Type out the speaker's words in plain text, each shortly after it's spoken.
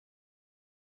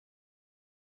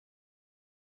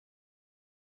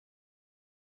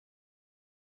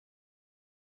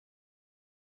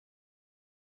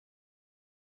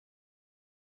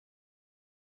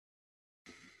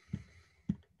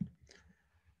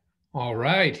All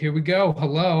right, here we go.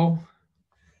 Hello,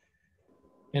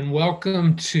 and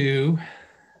welcome to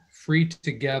Free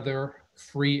Together,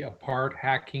 Free Apart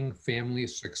Hacking Family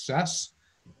Success.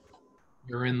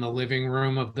 You're in the living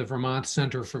room of the Vermont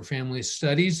Center for Family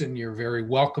Studies, and you're very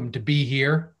welcome to be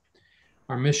here.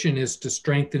 Our mission is to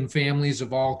strengthen families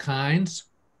of all kinds.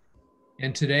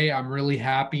 And today I'm really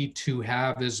happy to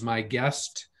have as my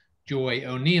guest, Joy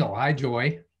O'Neill. Hi,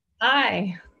 Joy.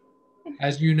 Hi.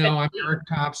 As you know, I'm Erik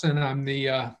Thompson. I'm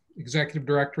the Executive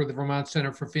Director of the Vermont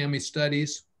Center for Family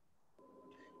Studies.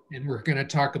 And we're going to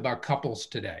talk about couples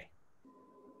today.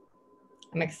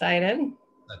 I'm excited.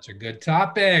 That's a good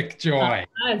topic, Joy.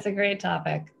 It's a great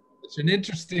topic. It's an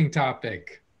interesting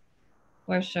topic.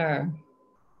 For sure.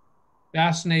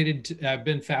 I've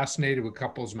been fascinated with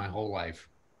couples my whole life,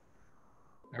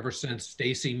 ever since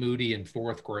Stacy Moody in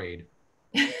fourth grade.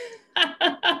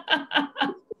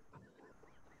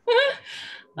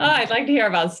 I'd like to hear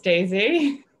about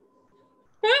Stacy.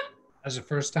 That was the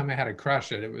first time I had a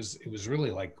crush. It was really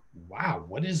like, wow,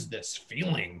 what is this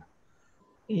feeling?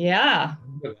 Yeah.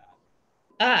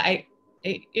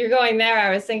 You're going there.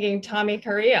 I was thinking Tommy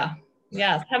Correa.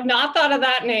 Yes, have not thought of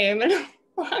that name in a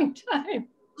long time.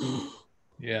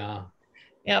 Yeah.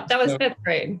 Yep, that was fifth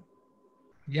grade.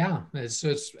 Yeah,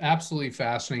 it's absolutely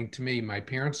fascinating to me. My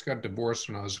parents got divorced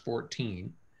when I was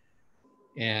 14,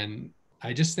 and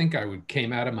I just think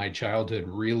came out of my childhood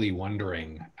really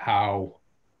wondering how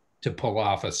to pull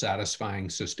off a satisfying,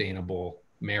 sustainable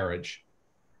marriage.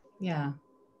 Yeah.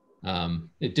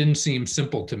 It didn't seem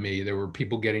simple to me. There were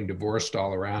people getting divorced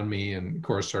all around me. And of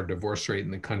course, our divorce rate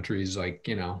in the country is like,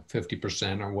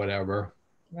 50% or whatever.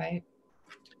 Right.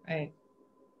 Right.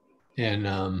 And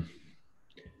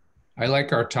I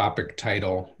like our topic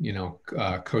title,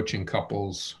 coaching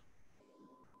couples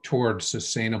toward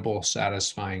sustainable,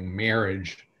 satisfying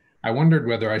marriage. I wondered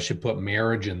whether I should put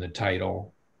marriage in the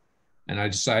title. And I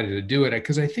decided to do it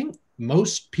because I think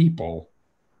most people,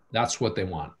 that's what they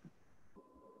want.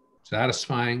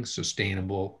 Satisfying,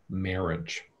 sustainable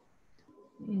marriage.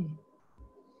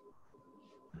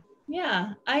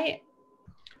 Yeah, I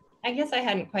guess I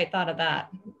hadn't quite thought of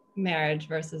that. Marriage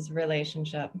versus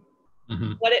relationship.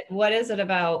 Mm-hmm. What is it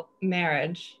about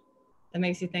marriage that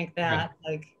makes you think that?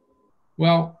 Yeah.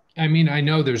 Well, I mean, I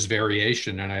know there's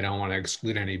variation, and I don't want to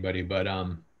exclude anybody, but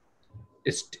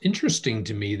it's interesting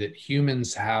to me that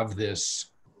humans have this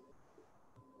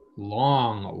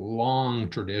long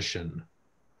tradition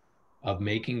of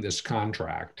making this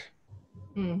contract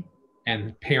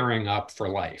and pairing up for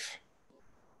life.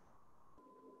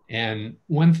 And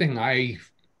one thing I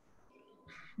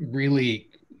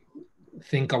really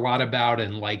think a lot about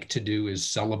and like to do is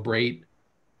celebrate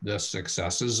the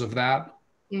successes of that.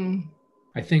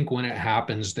 I think when it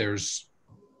happens, there's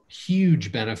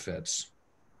huge benefits,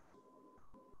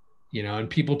 and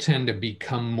people tend to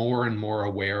become more and more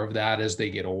aware of that as they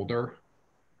get older.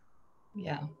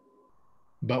 Yeah.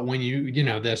 But when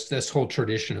this whole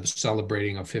tradition of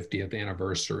celebrating a 50th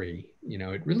anniversary,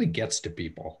 it really gets to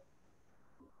people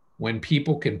when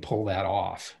people can pull that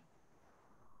off.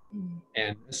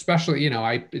 And especially,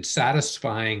 it's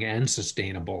satisfying and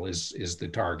sustainable is the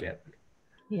target.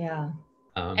 Yeah.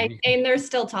 And they're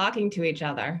still talking to each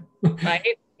other,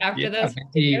 right? After this.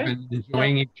 Even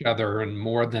enjoying each other and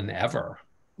more than ever.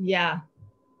 Yeah.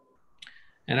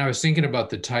 And I was thinking about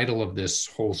the title of this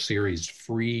whole series,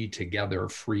 Free Together,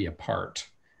 Free Apart.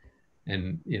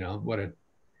 And,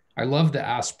 I love the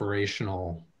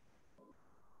aspirational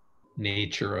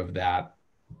nature of that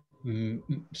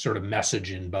sort of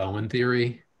message in Bowen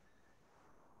theory,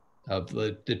 of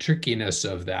the trickiness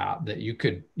of that you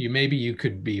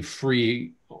could be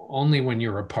free only when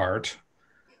you're apart,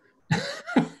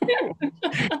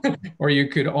 or you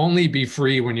could only be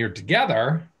free when you're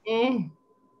together.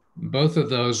 Both of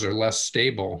those are less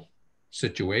stable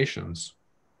situations.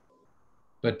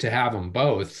 But to have them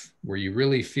both, where you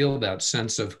really feel that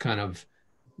sense of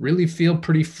really feel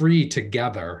pretty free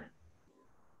together.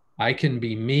 I can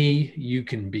be me, you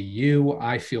can be you.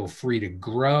 I feel free to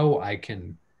grow. I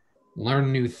can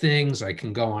learn new things. I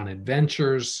can go on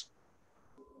adventures.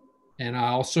 And I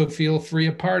also feel free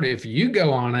apart. If you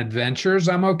go on adventures,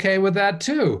 I'm okay with that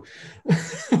too.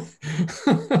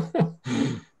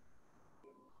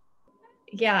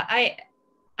 Yeah,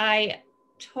 I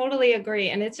totally agree.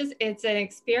 And it's an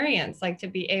experience, like, to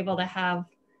be able to have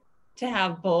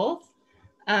both.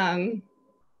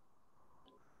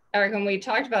 Erik, when we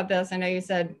talked about this, I know you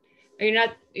said,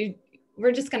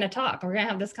 we're just going to talk. We're going to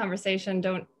have this conversation.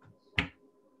 Don't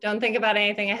think about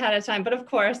anything ahead of time. But of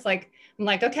course, I'm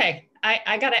like, okay,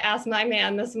 I got to ask my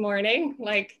man this morning,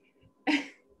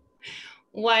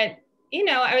 what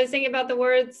I was thinking about the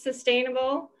words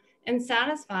sustainable and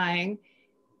satisfying.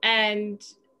 And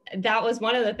that was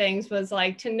one of the things, was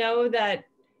like to know that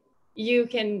you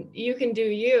can do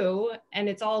you, and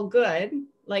it's all good.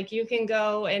 Like you can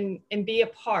go and be a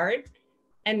part,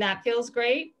 and that feels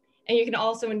great. And you can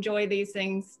also enjoy these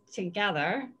things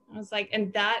together. I was like,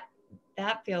 and that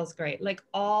feels great. Like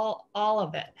all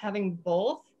of it, having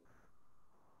both,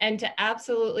 and to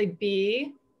absolutely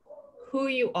be who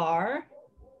you are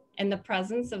in the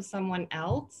presence of someone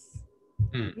else,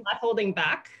 not holding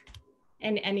back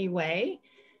in any way.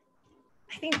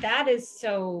 I think that is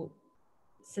so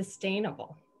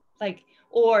sustainable. Like,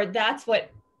 or that's so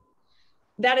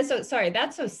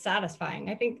satisfying.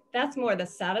 I think that's more the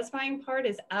satisfying part,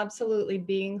 is absolutely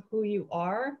being who you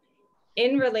are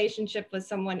in relationship with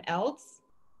someone else.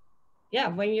 Yeah,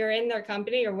 when you're in their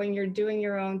company or when you're doing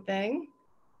your own thing.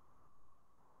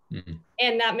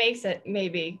 And that makes it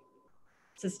maybe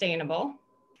sustainable,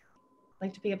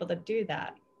 like to be able to do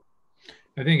that.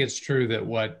 I think it's true that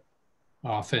what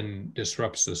often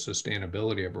disrupts the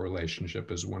sustainability of a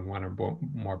relationship is when one or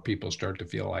more people start to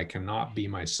feel, I cannot be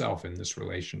myself in this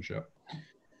relationship.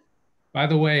 By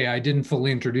the way, I didn't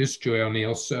fully introduce Joy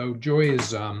O'Neill. So Joy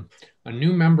is a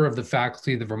new member of the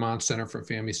faculty of the Vermont Center for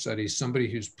Family Studies, somebody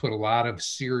who's put a lot of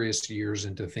serious years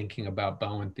into thinking about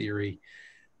Bowen theory.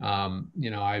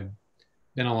 I've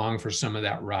been along for some of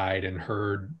that ride and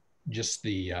heard just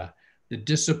the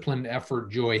disciplined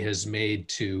effort Joy has made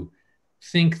to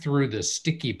think through the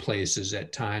sticky places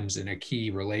at times in a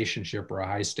key relationship or a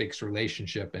high stakes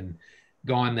relationship, and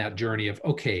go on that journey of,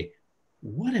 okay,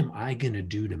 what am I going to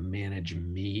do to manage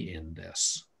me in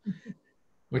this?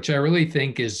 Which I really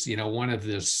think is, one of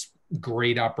this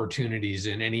great opportunities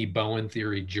in any Bowen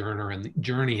theory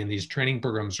journey in these training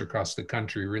programs across the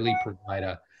country, really provide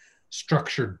a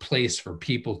structured place for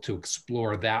people to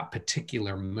explore that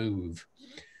particular move.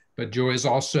 But Joy is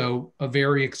also a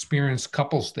very experienced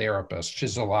couples therapist. She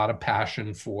has a lot of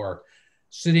passion for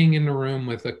sitting in the room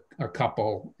with a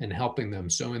couple and helping them.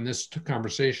 So in this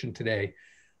conversation today,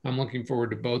 I'm looking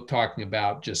forward to both talking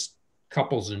about just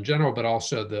couples in general, but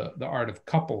also the art of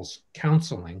couples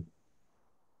counseling.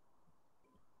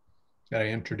 Did I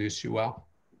introduce you well?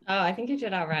 Oh, I think you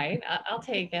did all right. I'll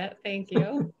take it. Thank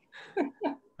you.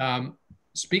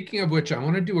 Speaking of which, I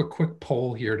want to do a quick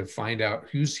poll here to find out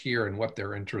who's here and what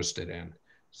they're interested in.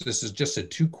 So this is just a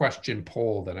 2-question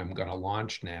poll that I'm going to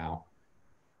launch now.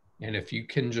 And if you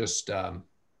can just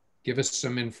give us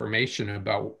some information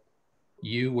about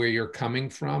you, where you're coming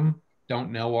from.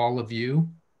 Don't know all of you.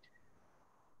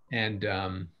 And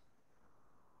can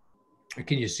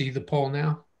you see the poll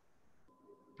now?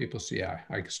 People see, yeah,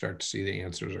 I can start to see the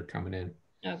answers are coming in.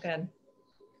 Oh, good.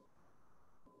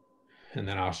 And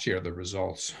then I'll share the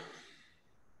results.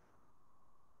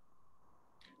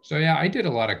 So yeah, I did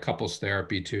a lot of couples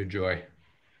therapy too, Joy.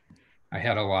 I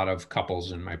had a lot of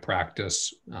couples in my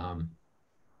practice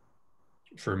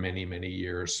for many, many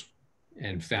years,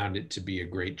 and found it to be a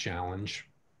great challenge.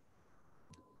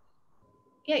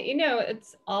 Yeah,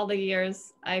 it's all the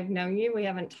years I've known you, we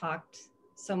haven't talked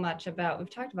so much about, we've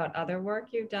talked about other work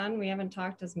you've done. We haven't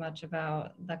talked as much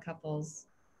about the couples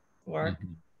work.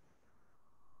 Mm-hmm.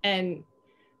 And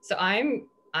so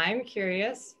I'm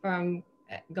curious, from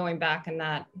going back in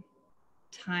that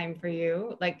time for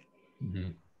you, like, mm-hmm.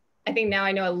 I think now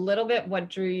I know a little bit what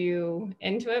drew you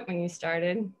into it when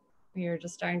you were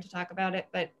just starting to talk about it,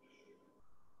 but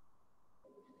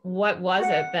what was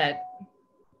it that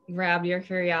grabbed your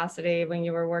curiosity when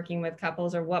you were working with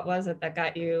couples, or what was it that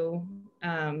got you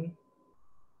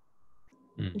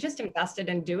just invested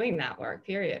in doing that work,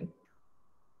 period?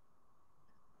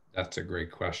 That's a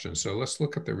great question. So let's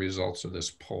look at the results of this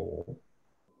poll.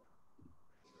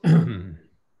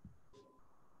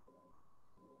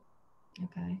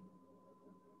 Okay.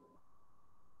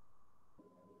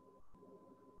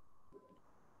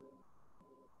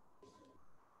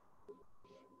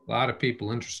 A lot of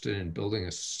people interested in building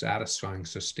a satisfying,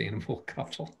 sustainable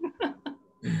couple.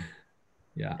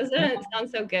 Yeah. Doesn't it sound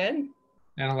so good?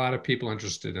 And a lot of people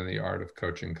interested in the art of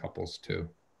coaching couples too.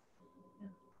 Yeah.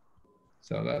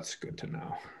 So that's good to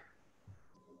know.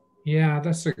 Yeah,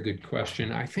 that's a good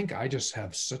question. I think I just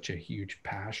have such a huge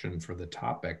passion for the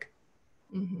topic.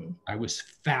 Mm-hmm. I was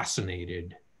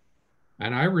fascinated,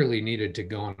 and I really needed to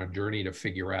go on a journey to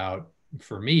figure out,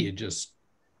 for me,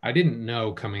 I didn't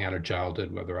know coming out of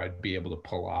childhood whether I'd be able to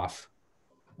pull off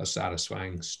a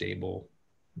satisfying, stable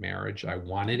marriage. I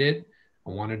wanted it. I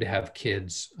wanted to have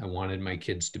kids. I wanted my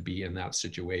kids to be in that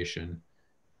situation.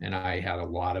 And I had a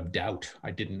lot of doubt. I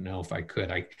didn't know if I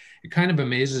could. It kind of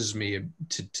amazes me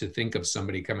to think of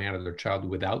somebody coming out of their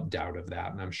childhood without doubt of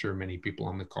that. And I'm sure many people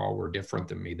on the call were different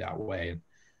than me that way and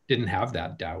didn't have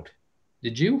that doubt.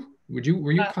 Did you?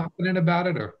 Were you confident about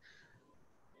it, or?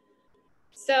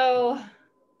 So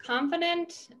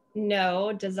confident,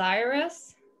 no.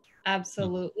 Desirous,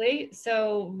 absolutely.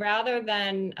 So rather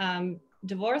than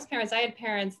divorced parents, I had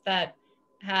parents that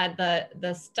had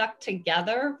the stuck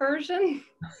together version.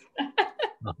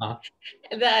 Uh-huh.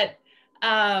 That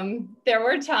there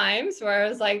were times where I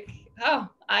was like, oh,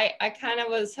 I kind of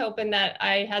was hoping that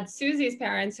I had Susie's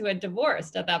parents who had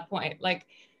divorced at that point. Like,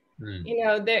 you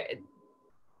know,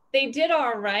 they did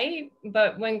all right,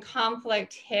 but when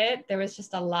conflict hit, there was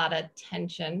just a lot of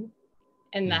tension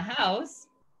in the house.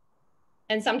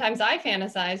 And sometimes I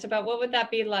fantasized about what would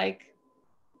that be like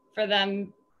for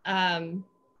them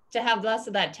to have less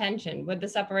of that tension. Would the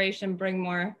separation bring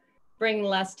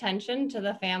less tension to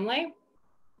the family?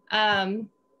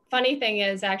 Funny thing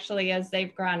is, actually, as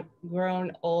they've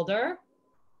grown older,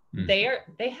 they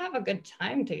have a good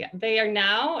time together. They are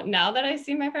now that I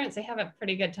see my parents, they have a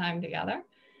pretty good time together.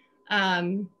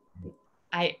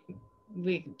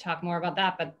 We talk more about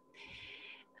that, but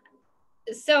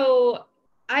so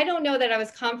I don't know that I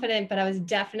was confident, but I was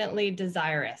definitely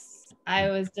desirous. I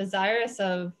was desirous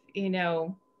of, you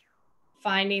know,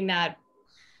 finding that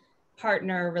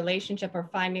partner relationship or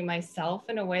finding myself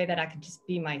in a way that I could just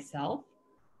be myself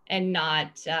and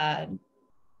not have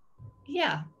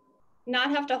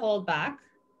to hold back.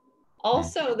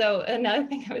 Also, though, another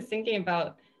thing I was thinking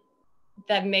about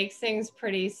that makes things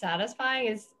pretty satisfying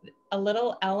is a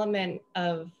little element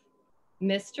of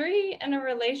mystery in a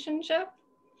relationship.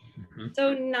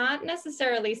 So not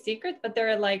necessarily secrets, but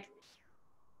they're like,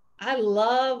 I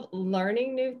love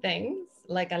learning new things.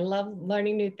 Like I love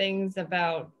learning new things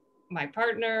about my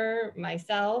partner,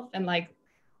 myself, and like,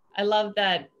 I love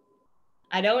that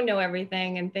I don't know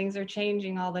everything and things are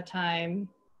changing all the time.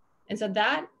 And so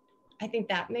I think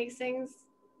that makes things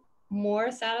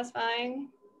more satisfying.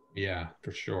 Yeah,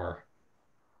 for sure.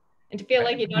 And to feel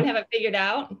like you don't have it figured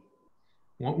out.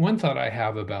 One thought I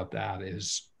have about that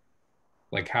is,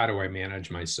 like, how do I manage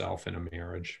myself in a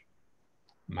marriage,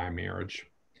 my marriage?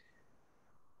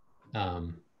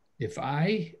 If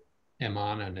I am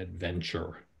on an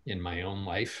adventure in my own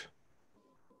life,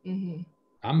 I'm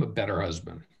a better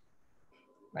husband.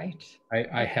 Right.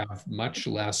 I have much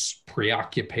less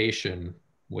preoccupation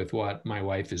with what my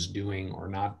wife is doing or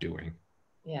not doing.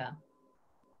 Yeah.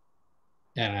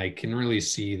 And I can really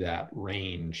see that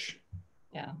range.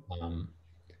 Yeah.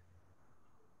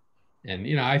 And,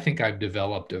 you know, I think I've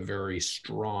developed a very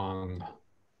strong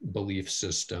belief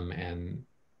system and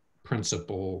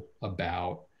principle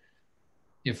about,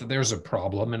 if there's a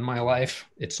problem in my life,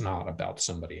 it's not about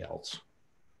somebody else.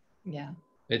 Yeah.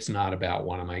 It's not about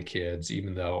one of my kids,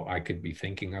 even though I could be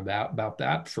thinking about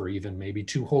that for even maybe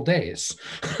 2 whole days,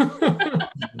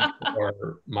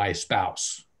 or my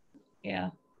spouse. Yeah.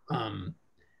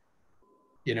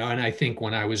 You know, and I think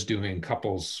when I was doing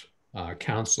couples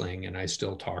counseling, and I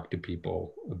still talk to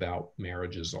people about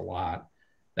marriages a lot,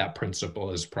 that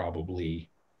principle is probably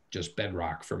just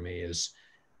bedrock for me. Is,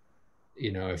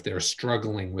 you know, if they're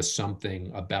struggling with something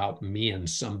about me and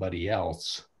somebody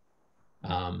else,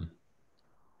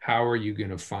 how are you going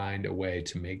to find a way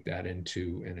to make that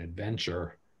into an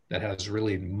adventure that has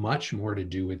really much more to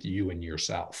do with you and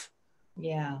yourself?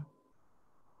 Yeah.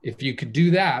 If you could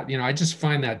do that, you know, I just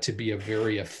find that to be a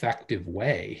very effective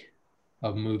way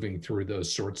of moving through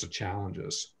those sorts of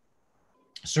challenges.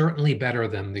 Certainly better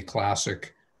than the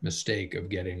classic mistake of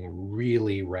getting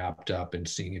really wrapped up and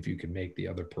seeing if you can make the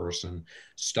other person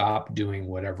stop doing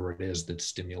whatever it is that's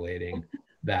stimulating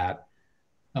that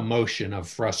emotion of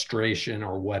frustration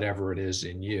or whatever it is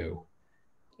in you.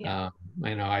 Yeah.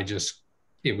 I know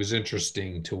it was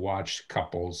interesting to watch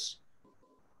couples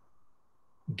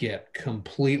get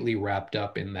completely wrapped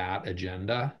up in that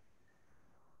agenda,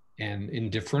 and in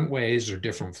different ways or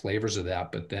different flavors of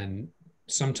that, but then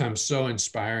sometimes so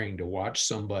inspiring to watch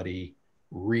somebody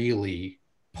really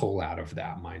pull out of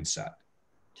that mindset.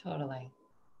 Totally.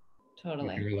 You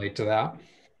can relate to that?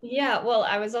 Yeah. Well,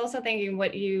 I was also thinking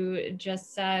what you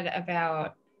just said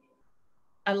about,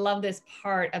 I love this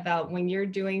part about when you're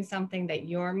doing something that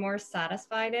you're more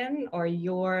satisfied in, or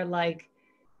you're like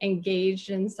engaged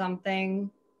in something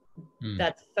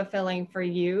that's fulfilling for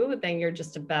you, then you're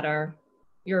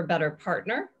a better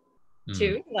partner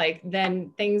too. Like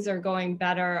then things are going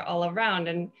better all around.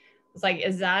 And it's like,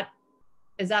 is that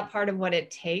part of what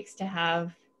it takes to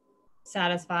have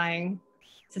satisfying,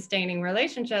 sustaining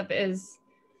relationship, is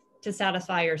to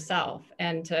satisfy yourself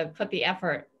and to put the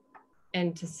effort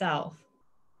into self.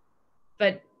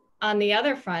 But on the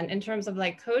other front, in terms of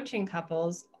like coaching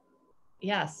couples,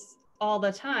 yes, all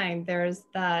the time, there's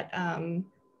that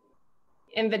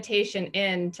invitation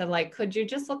in to like, could you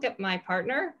just look at my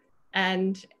partner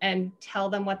and tell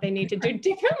them what they need to do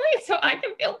differently so I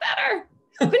can feel better?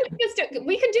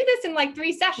 We can do this in like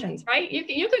 3 sessions, right?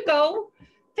 You could go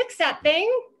fix that thing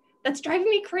that's driving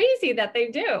me crazy that they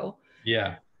do.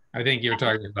 Yeah. I think you're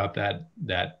talking about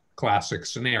that classic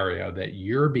scenario that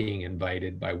you're being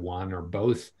invited by one or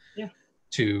both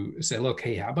to say, look,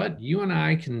 hey, how about you and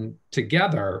I can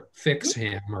together fix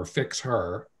him or fix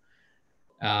her?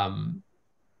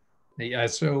 Yeah,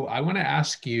 so I want to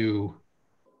ask you,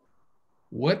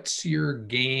 what's your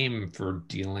game for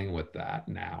dealing with that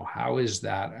now? How is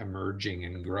that emerging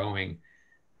and growing?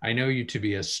 I know you to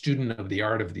be a student of the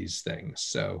art of these things.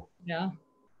 So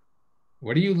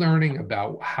what are you learning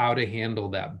about how to handle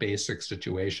that basic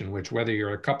situation, which whether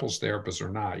you're a couples therapist or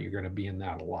not, you're going to be in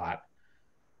that a lot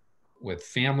with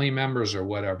family members or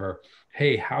whatever.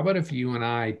 Hey, how about if you and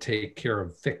I take care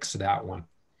of fix that one?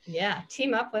 Yeah,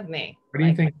 team up with me. What do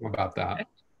you think about that?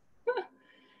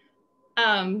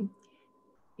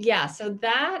 Yeah, so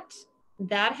that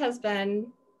has been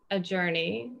a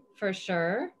journey for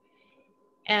sure.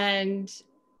 And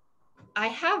I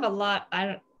have a lot,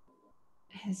 it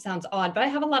sounds odd, but I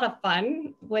have a lot of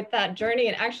fun with that journey.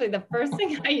 And actually the first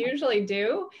thing I usually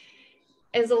do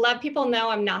is to let people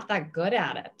know I'm not that good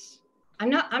at it. I'm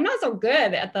not so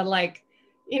good at the like,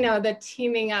 the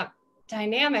teaming up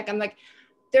dynamic. I'm like,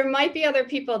 there might be other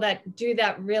people that do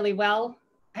that really well.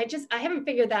 I haven't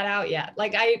figured that out yet.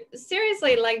 Like I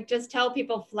seriously like just tell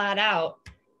people flat out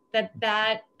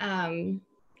that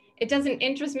it doesn't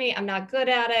interest me. I'm not good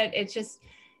at it. It's just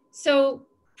so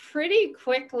pretty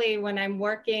quickly when I'm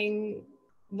working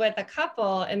with a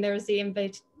couple and there's the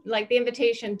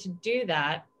invitation to do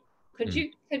that. Could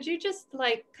you just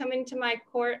like come into my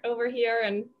court over here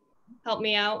and help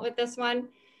me out with this one?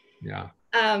 Yeah.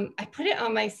 I put it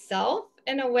on myself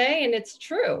in a way, and it's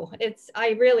true. I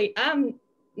really am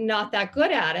not that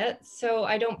good at it. So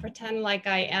I don't pretend like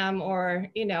I am, or,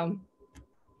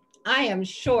 I am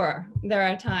sure there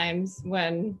are times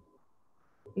when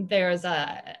there's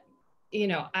I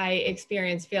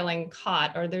experience feeling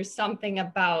caught, or there's something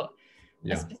about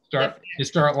you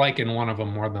start liking one of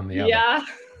them more than the other. Yeah.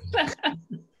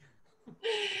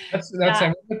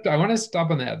 I want to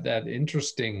stop on that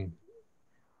interesting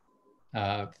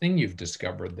thing you've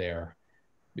discovered there,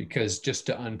 because just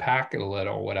to unpack it a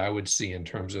little, what I would see in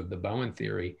terms of the Bowen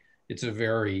theory, it's a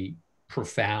very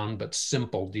profound but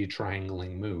simple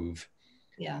detriangling move.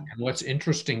 Yeah. And what's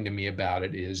interesting to me about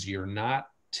it is you're not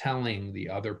telling the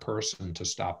other person to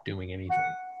stop doing anything.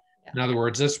 Yeah. In other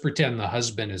words, let's pretend the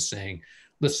husband is saying,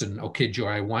 listen, okay, Joy,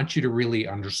 I want you to really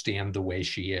understand the way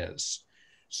she is.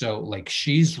 So like,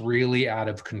 she's really out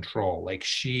of control. Like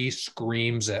she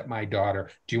screams at my daughter.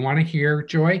 Do you want to hear,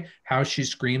 Joy, how she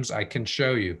screams? I can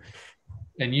show you.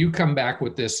 And you come back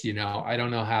with this, I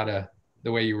don't know how to,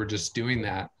 the way you were just doing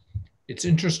that. It's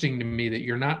interesting to me that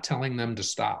you're not telling them to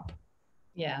stop.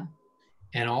 Yeah.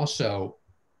 And also,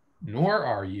 nor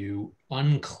are you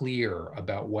unclear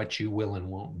about what you will and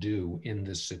won't do in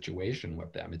this situation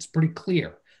with them. It's pretty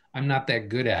clear. I'm not that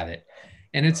good at it.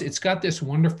 And it's got this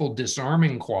wonderful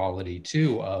disarming quality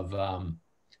too of,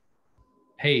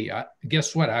 hey,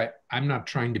 guess what? I'm not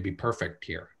trying to be perfect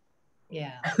here.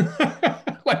 Yeah.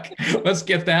 Like, let's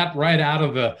get that right out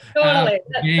of the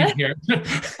game here.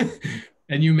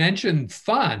 And you mentioned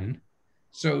fun.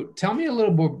 So tell me a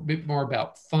little bit more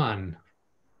about fun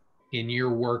in your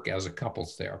work as a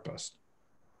couples therapist.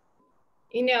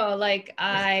 Like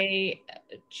I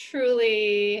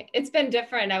truly, it's been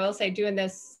different. I will say, doing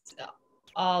this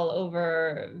all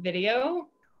over video.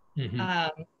 Mm-hmm.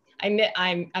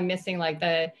 I'm missing like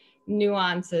the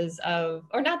nuances of,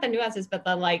 or not the nuances, but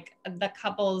the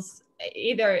couples,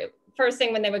 either first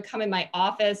thing when they would come in my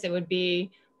office, it would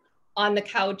be on the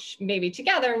couch, maybe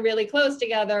together and really close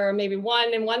together, or maybe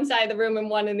one in one side of the room and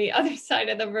one in the other side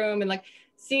of the room. And like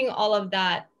seeing all of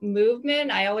that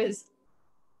movement, I always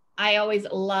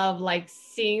love like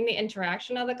seeing the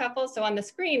interaction of the couple. So on the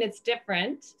screen, it's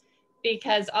different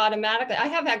because automatically I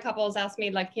have had couples ask me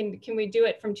like, can we do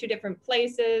it from 2 different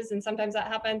places? And sometimes that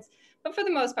happens, but for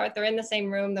the most part, they're in the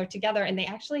same room, they're together, and they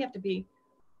actually have to be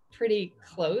pretty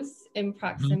close in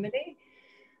proximity.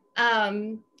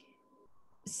 Mm-hmm.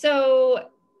 So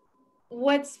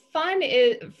what's fun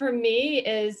for me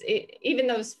is even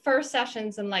those first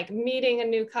sessions and like meeting a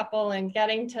new couple and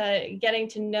getting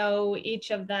to know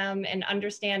each of them and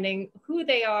understanding who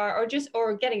they are,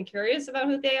 or getting curious about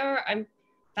who they are. I'm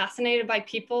fascinated by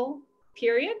people,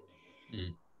 period.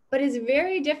 Mm. but is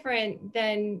very different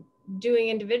than doing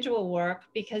individual work,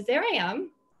 because there I am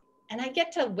and I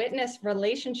get to witness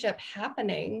relationship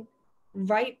happening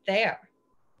right there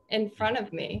in front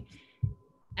of me,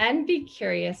 and be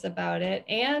curious about it,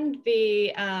 and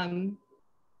be and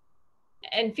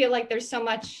feel like there's so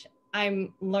much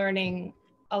I'm learning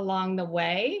along the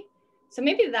way. So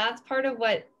maybe that's part of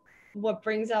what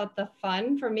brings out the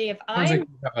fun for me. If Sounds I'm like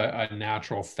you have a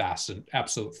natural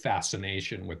absolute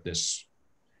fascination with this.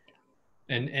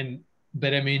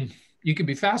 But I mean, you could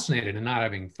be fascinated and not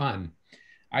having fun.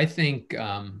 I think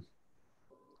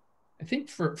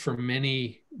for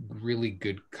many really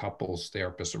good couples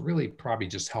therapists, or really probably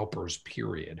just helpers,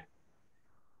 period,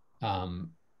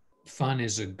 fun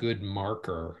is a good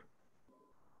marker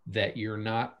that you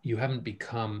haven't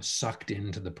become sucked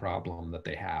into the problem that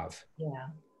they have. Yeah.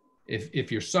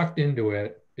 If you're sucked into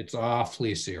it, it's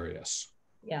awfully serious.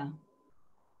 Yeah.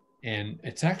 And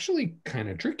it's actually kind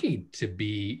of tricky to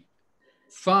be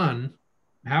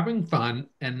having fun,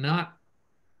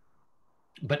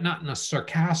 but not in a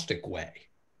sarcastic way,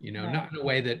 right. Not in a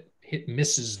way that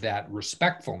misses that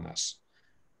respectfulness.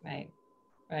 Right.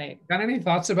 Right. Got any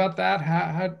thoughts about that?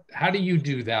 How do you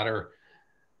do that? Or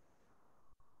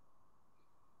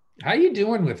how are you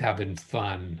doing with having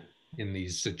fun in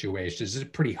these situations? Is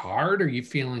it pretty hard? Or are you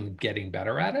feeling getting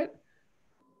better at it?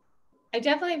 I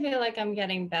definitely feel like I'm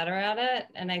getting better at it.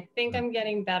 And I think I'm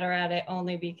getting better at it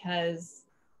only because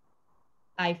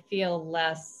I feel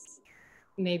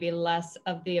maybe less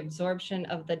of the absorption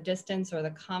of the distance or the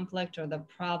conflict or the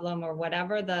problem or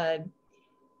whatever.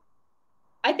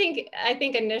 I think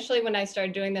initially when I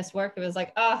started doing this work, it was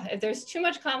like, oh, if there's too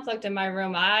much conflict in my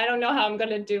room, I don't know how I'm going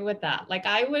to do with that. Like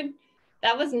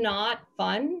that was not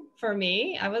fun for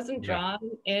me. I wasn't drawn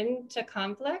into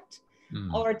conflict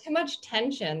or too much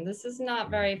tension. This is not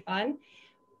very fun.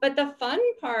 But the fun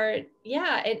part,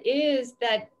 yeah, it is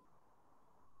that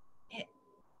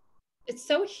it's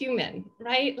so human,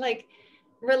 right? Like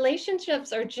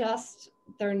relationships are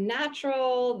they're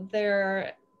natural,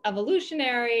 they're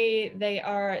evolutionary, they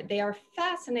are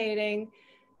fascinating.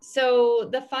 So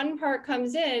the fun part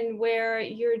comes in where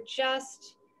you're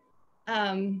just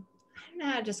I don't know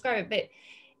how to describe it, but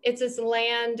it's this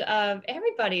land of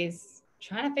everybody's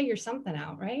trying to figure something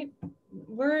out, right?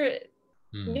 We're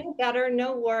no better,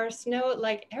 no worse,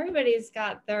 like everybody's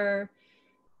got their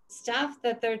stuff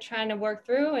that they're trying to work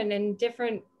through, and in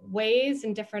different ways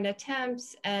and different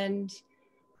attempts. And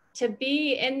to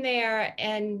be in there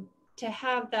and to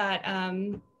have that,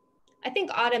 I think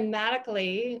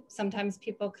automatically, sometimes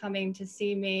people coming to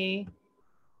see me,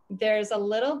 there's a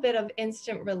little bit of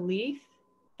instant relief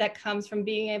that comes from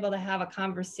being able to have a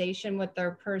conversation with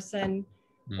their person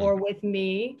or with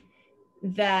me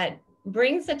that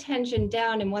brings the tension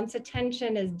down. And once the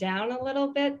tension is down a little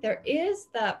bit, there is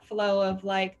that flow of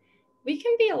like, we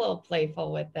can be a little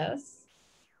playful with this.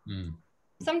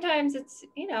 Sometimes it's,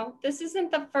 this isn't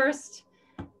the first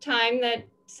time that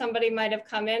somebody might have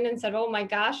come in and said, oh my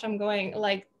gosh, I'm going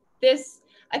like this.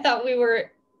 I thought we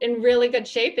were in really good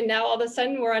shape, and now all of a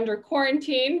sudden we're under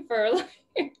quarantine for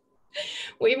like,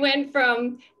 we went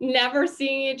from never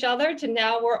seeing each other to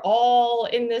now we're all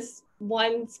in this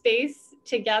one space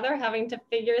together having to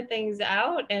figure things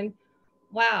out. And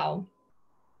wow.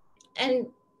 And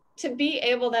to be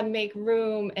able to make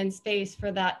room and space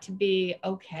for that to be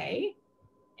okay,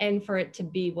 and for it to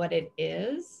be what it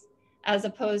is, as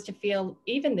opposed to feel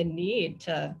even the need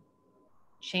to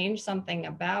change something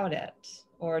about it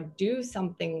or do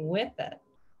something with it.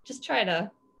 Just try to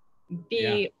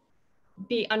be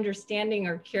understanding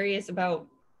or curious about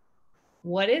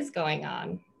what is going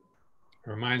on. It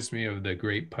reminds me of the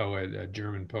great poet,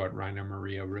 German poet Rainer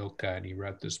Maria Rilke, and he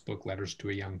wrote this book, Letters to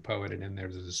a Young Poet, and then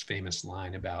there's this famous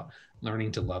line about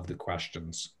learning to love the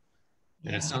questions.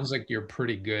 And it sounds like you're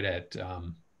pretty good at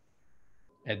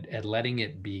letting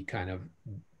it be kind of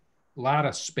a lot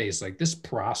of space. Like this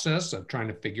process of trying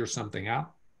to figure something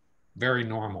out, very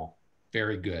normal,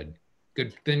 very good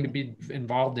thing to be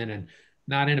involved in, and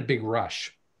not in a big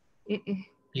rush.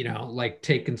 Like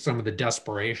taking some of the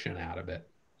desperation out of it.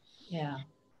 Yeah.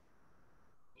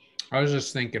 I was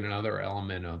just thinking another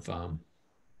element of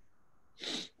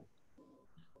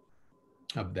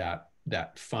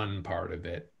that fun part of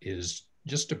it is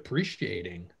just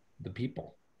appreciating the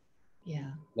people.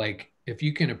 Yeah. Like if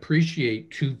you can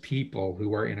appreciate two people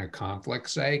who are in a conflict,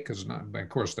 say, because of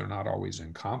course they're not always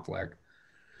in conflict.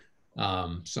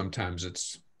 Sometimes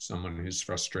it's someone who's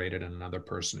frustrated and another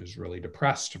person who's really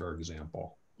depressed, for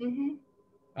example.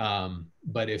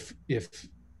 But if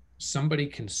somebody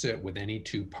can sit with any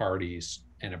two parties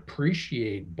and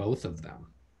appreciate both of them,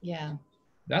 yeah,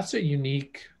 that's a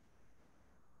unique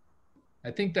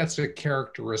I think that's a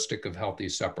characteristic of healthy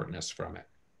separateness from it.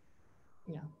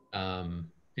 Yeah.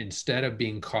 Instead of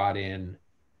being caught in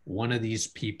one of these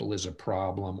people is a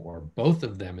problem or both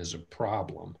of them is a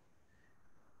problem,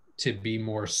 to be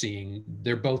more seeing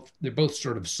they're both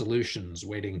sort of solutions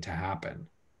waiting to happen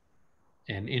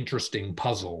and interesting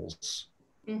puzzles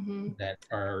that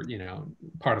are,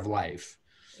 part of life.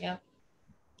 Yeah.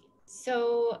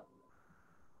 So,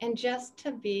 and just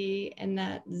to be in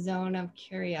that zone of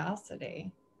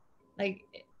curiosity, like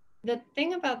the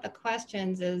thing about the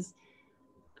questions is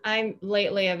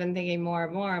lately I've been thinking more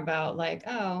and more about like,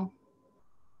 oh,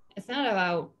 it's not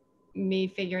about me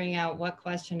figuring out what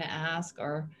question to ask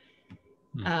or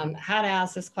how to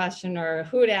ask this question or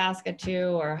who to ask it to,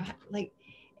 or like,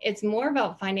 it's more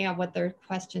about finding out what their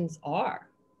questions are.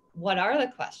 What are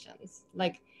the questions?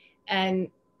 Like, and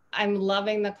I'm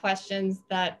loving the questions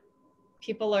that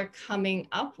people are coming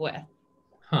up with.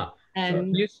 So are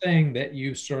you saying that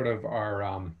you sort of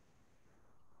are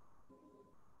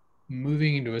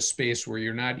moving into a space where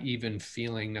you're not even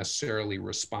feeling necessarily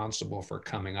responsible for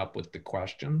coming up with the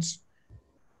questions,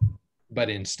 but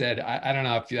instead, I don't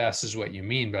know if this is what you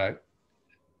mean, but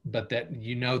that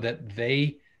that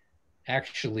they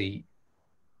actually,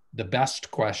 the best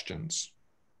questions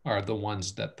are the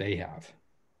ones that they have.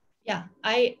 Yeah,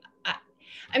 I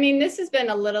mean, this has been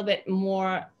a little bit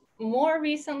more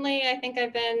recently. I think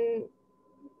I've been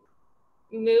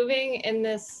moving in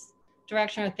this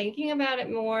direction or thinking about it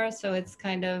more. So it's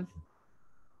kind of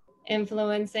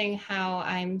influencing how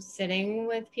I'm sitting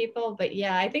with people. But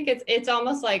yeah, I think it's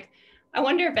almost like, I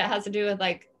wonder if it has to do with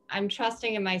like, I'm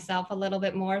trusting in myself a little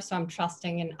bit more. So I'm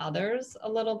trusting in others a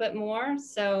little bit more.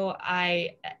 So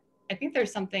I think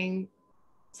there's something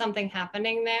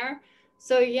happening there.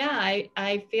 So yeah,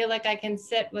 I feel like I can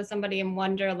sit with somebody and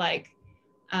wonder, like,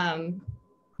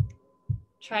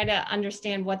 try to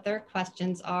understand what their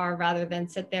questions are rather than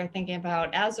sit there thinking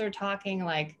about as they're talking,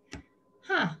 like,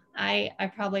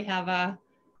 I probably have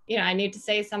I need to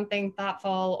say something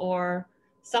thoughtful or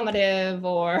summative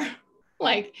or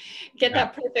like get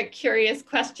that perfect curious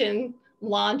question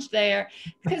launched there.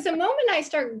 Because the moment I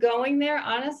start going there,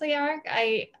 honestly, Erik,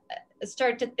 I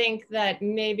start to think that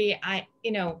maybe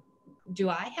do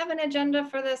I have an agenda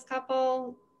for this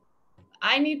couple?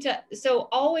 I need to, so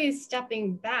always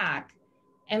stepping back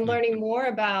and learning more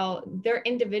about their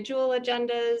individual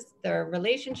agendas, their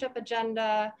relationship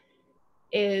agenda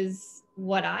is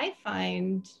what I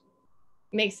find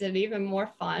makes it even more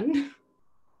fun.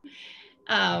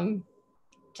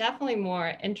 Definitely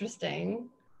more interesting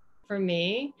for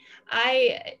me.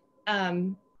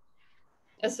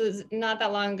 This was not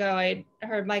that long ago, I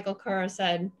heard Michael Kerr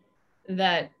said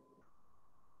that,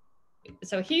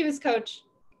 so he was coached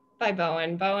by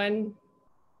Bowen. Bowen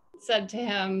said to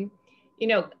him,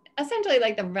 essentially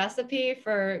like the recipe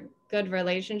for good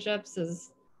relationships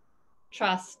is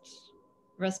trust,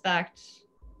 respect,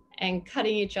 and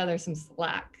cutting each other some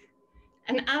slack.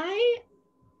 And I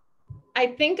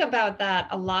think about that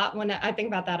a lot when I think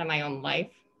about that in my own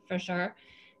life, for sure.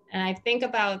 And I think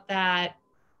about that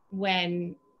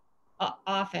when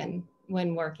often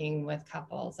when working with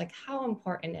couples, like how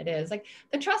important it is. Like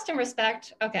the trust and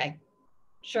respect, okay,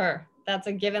 sure, that's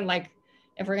a given. Like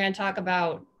if we're going to talk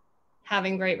about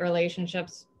having great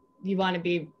relationships, you want to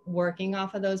be working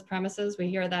off of those premises. We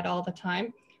hear that all the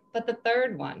time. But the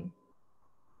third one,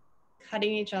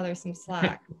 cutting each other some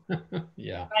slack.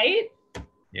 Yeah. Right?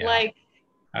 Yeah. Like,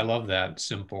 I love that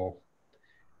simple.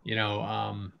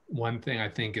 One thing I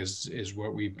think is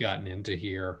what we've gotten into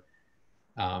here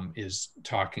is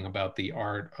talking about the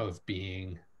art of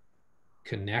being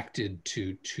connected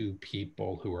to two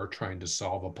people who are trying to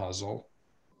solve a puzzle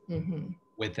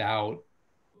without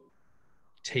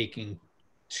taking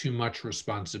too much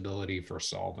responsibility for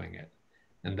solving it.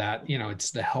 And that,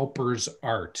 it's the helper's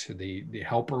art. The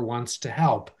helper wants to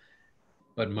help,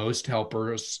 but most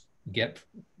helpers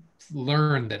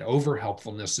learn that over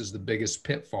helpfulness is the biggest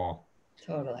pitfall.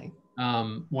 Totally.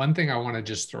 One thing I want to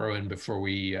just throw in before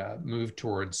we move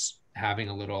towards having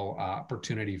a little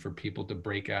opportunity for people to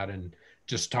break out and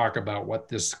just talk about what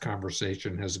this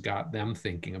conversation has got them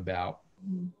thinking about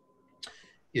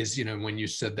is, when you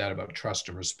said that about trust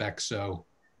and respect. So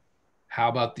how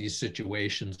about these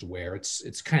situations where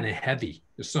it's kind of heavy?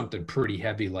 There's something pretty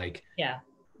heavy, like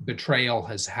betrayal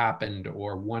has happened,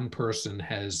 or one person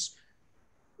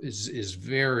is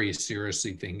very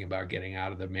seriously thinking about getting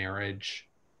out of the marriage,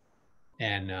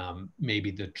 and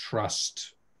maybe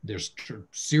there's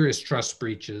serious trust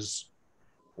breaches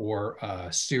or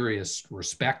serious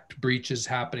respect breaches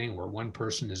happening, where one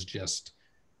person is just,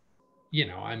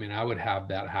 I would have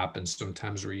that happen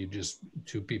sometimes, where you just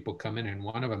two people come in and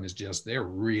one of them is just, they're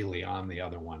really on the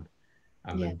other one.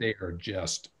 I mean, they are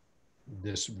just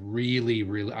this really,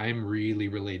 really, I'm really,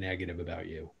 really negative about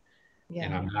you. Yeah.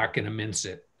 And I'm not going to mince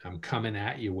it. I'm coming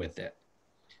at you with it.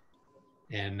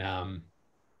 And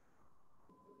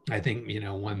I think,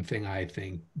 one thing I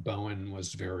think Bowen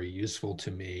was very useful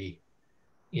to me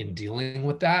in dealing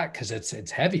with that, because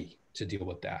it's heavy to deal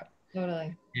with that.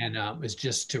 Totally. And is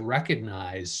just to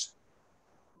recognize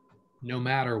no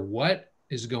matter what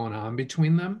is going on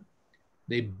between them,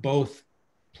 they both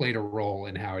played a role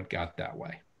in how it got that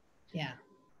way. Yeah.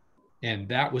 And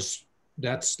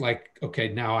that's like, okay,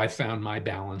 now I found my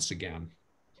balance again.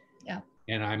 Yeah.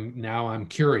 And I'm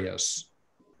curious.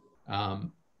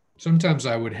 Sometimes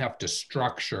I would have to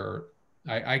structure.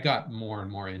 I got more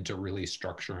and more into really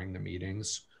structuring the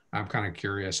meetings. I'm kind of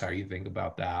curious how you think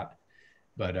about that.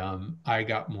 But I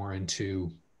got more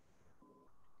into,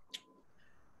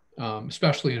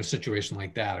 especially in a situation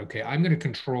like that, okay, I'm going to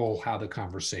control how the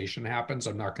conversation happens.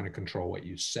 I'm not going to control what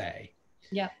you say.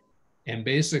 Yeah. And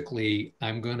basically,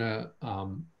 I'm going to,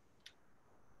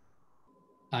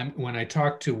 when I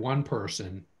talk to one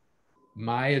person,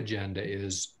 my agenda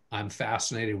is I'm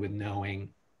fascinated with knowing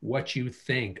what you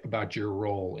think about your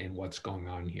role in what's going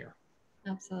on here.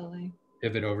 Absolutely.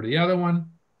 Pivot over to the other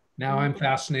one. Now I'm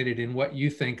fascinated in what you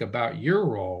think about your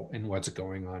role in what's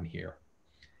going on here.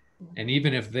 And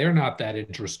even if they're not that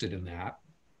interested in that,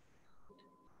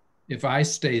 if I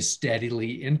stay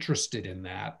steadily interested in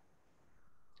that,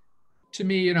 to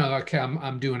me, okay,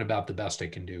 I'm doing about the best I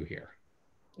can do here.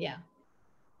 Yeah.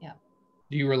 Yeah.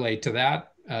 Do you relate to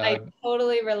that? I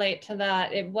totally relate to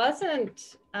that. It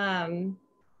wasn't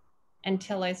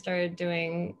until I started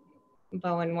doing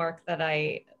Bowen work that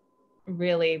I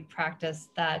really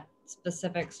practiced that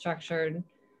specific structured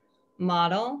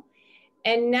model.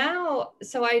 And now,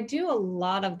 so I do a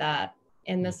lot of that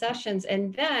in the sessions.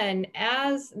 And then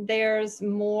as there's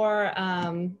more,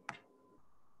 I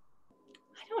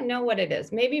don't know what it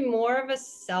is, maybe more of a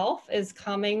self is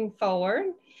coming forward.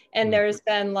 And there's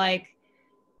been like,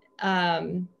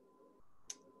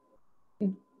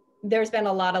 there's been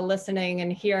a lot of listening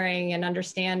and hearing and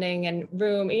understanding and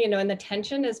room, and the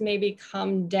tension has maybe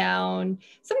come down.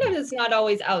 Sometimes it's not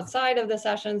always outside of the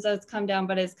sessions that it's come down,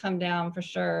 but it's come down for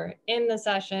sure in the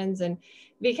sessions. And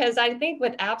because I think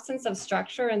with absence of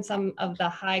structure and some of the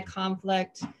high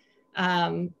conflict,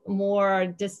 more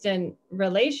distant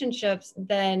relationships,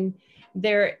 then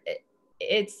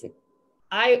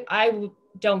I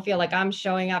don't feel like I'm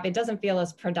showing up. It doesn't feel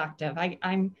as productive.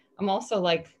 I'm also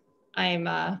like, I'm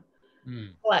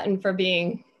glutton for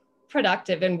being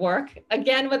productive in work,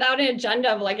 again, without an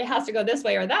agenda of like, it has to go this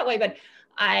way or that way. But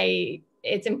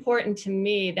it's important to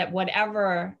me that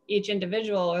whatever each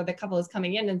individual or the couple is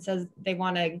coming in and says they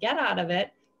want to get out of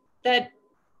it, that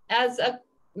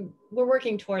we're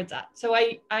working towards that. So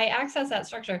I access that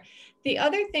structure. The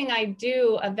other thing I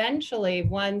do eventually,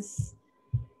 once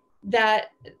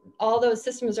that all those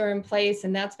systems are in place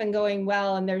and that's been going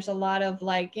well, and there's a lot of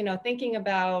like, thinking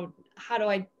about how do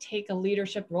I take a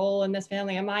leadership role in this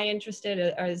family? Am I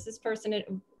interested, or is this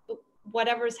person,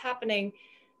 whatever's happening?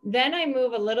 Then I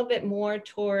move a little bit more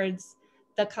towards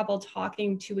the couple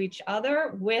talking to each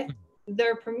other with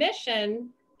their permission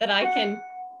that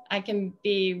I can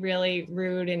be really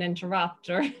rude and interrupt,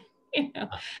 or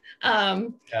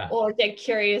or get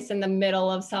curious in the middle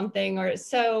of something, or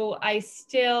so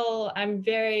I'm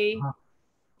very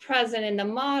present in the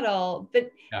model,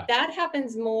 but that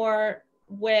happens more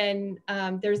when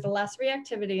there's less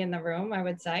reactivity in the room, I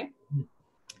would say.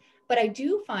 But I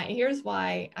do find, here's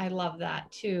why I love that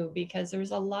too, because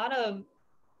there's a lot of,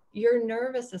 your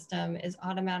nervous system is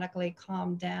automatically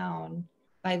calmed down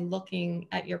by looking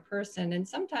at your person. And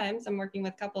sometimes I'm working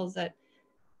with couples that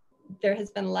there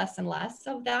has been less and less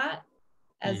of that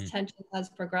as tension has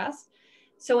progressed.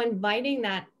 So inviting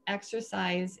that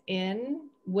exercise in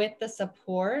with the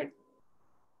support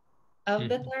of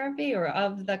the therapy or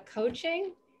of the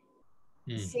coaching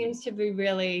seems to be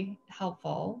really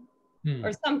helpful.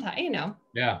 Or sometimes,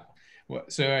 Yeah. Well,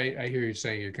 so I hear you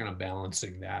saying you're kind of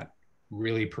balancing that,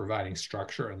 really providing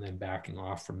structure and then backing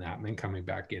off from that, and then coming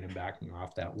back in and backing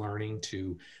off that, learning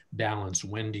to balance.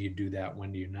 When do you do that?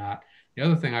 When do you not? The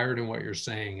other thing I heard in what you're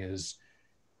saying is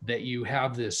that you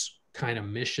have this kind of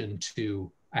mission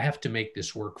to, I have to make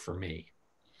this work for me.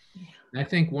 Yeah. And I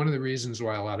think one of the reasons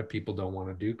why a lot of people don't want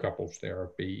to do couples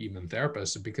therapy, even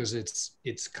therapists, is because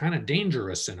it's kind of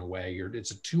dangerous in a way.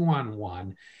 It's a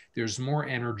 2-on-1. There's more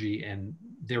energy and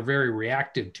they're very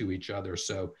reactive to each other.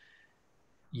 So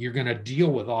you're going to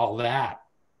deal with all that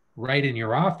right in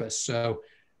your office. So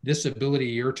this ability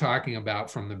you're talking about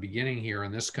from the beginning here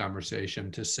in this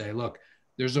conversation to say, look,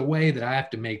 there's a way that I have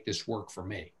to make this work for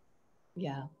me.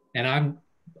 Yeah. And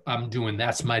I'm doing,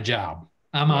 that's my job.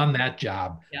 I'm on that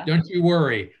job. Yeah. Don't you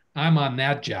worry. I'm on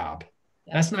that job.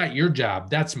 Yeah. That's not your job.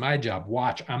 That's my job.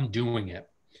 Watch, I'm doing it.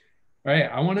 All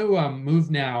right. I want to move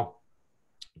now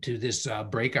to this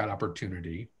breakout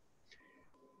opportunity.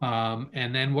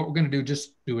 And then what we're going to do,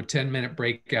 just do a 10-minute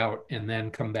breakout and then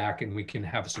come back and we can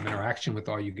have some interaction with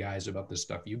all you guys about the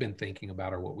stuff you've been thinking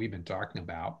about or what we've been talking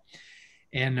about.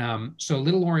 And so a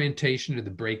little orientation to the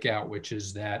breakout, which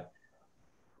is that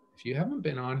if you haven't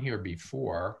been on here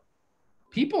before,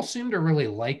 people seem to really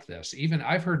like this. Even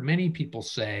I've heard many people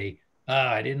say,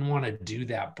 I didn't want to do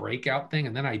that breakout thing.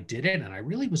 And then I did it. And I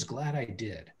really was glad I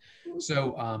did.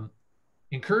 So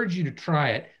encourage you to try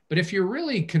it. But if you're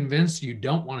really convinced you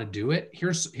don't want to do it,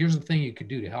 here's the thing you could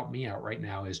do to help me out right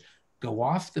now is go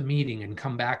off the meeting and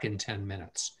come back in 10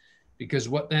 minutes. Because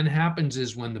what then happens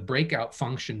is when the breakout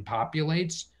function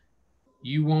populates,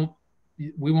 we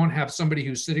won't have somebody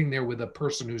who's sitting there with a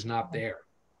person who's not there.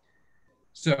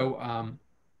 So I'm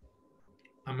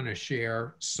going to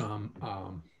share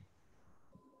some,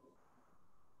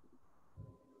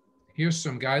 here's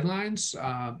some guidelines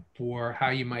for how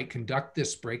you might conduct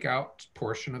this breakout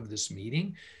portion of this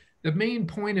meeting. The main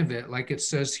point of it, like it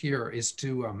says here, is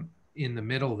to, in the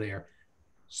middle there,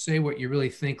 say what you really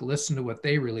think, listen to what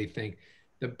they really think.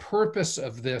 The purpose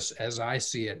of this, as I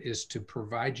see it, is to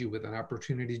provide you with an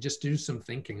opportunity just to do some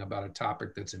thinking about a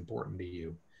topic that's important to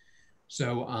you.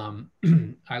 So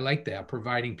I like that,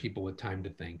 providing people with time to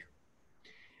think.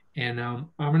 And I'm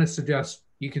going to suggest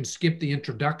you can skip the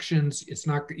introductions. It's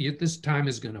not, this time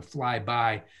is going to fly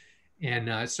by. And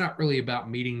it's not really about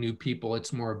meeting new people.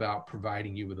 It's more about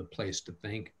providing you with a place to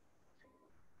think.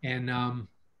 And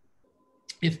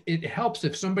if it helps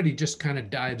if somebody just kind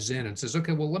of dives in and says,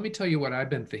 okay, well, let me tell you what I've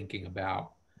been thinking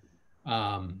about.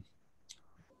 And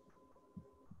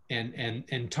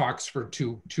talks for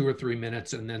two or 3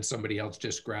 minutes, and then somebody else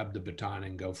just grab the baton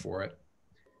and go for it.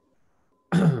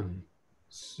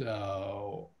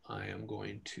 So I am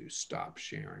going to stop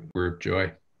sharing. Group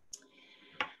Joy.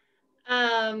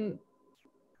 I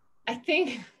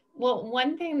think, well,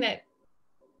 one thing that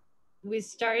we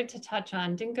started to touch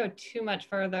on, didn't go too much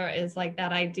further, is like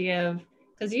that idea of,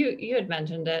 because you had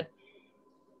mentioned it,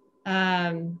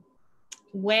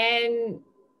 when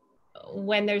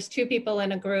there's two people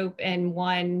in a group and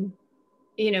one,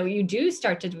 you do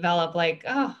start to develop like,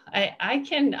 oh, I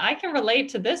can relate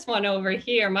to this one over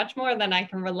here much more than I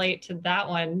can relate to that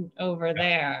one over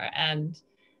there. And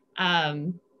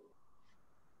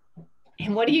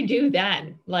what do you do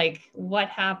then? Like, what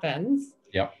happens?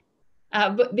 Yep.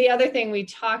 But the other thing we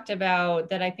talked about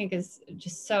that I think is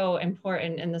just so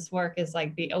important in this work is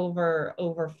like the over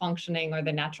functioning or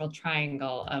the natural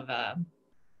triangle of a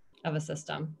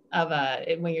system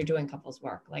when you're doing couples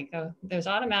work. Like there's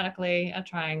automatically a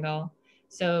triangle.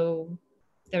 So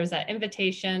there's that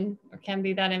invitation, or can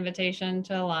be that invitation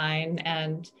to align.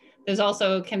 And there's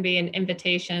also can be an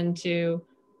invitation to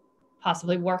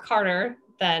possibly work harder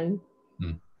than,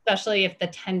 especially if the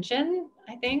tension,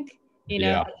 I think, if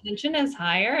the tension is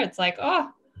higher, it's like,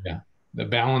 oh. Yeah, the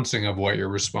balancing of what you're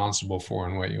responsible for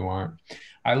and what you aren't.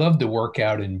 I love the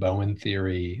workout in Bowen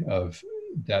theory of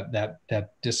that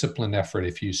disciplined effort.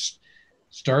 If you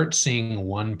start seeing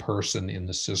one person in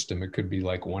the system, it could be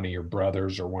like one of your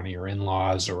brothers or one of your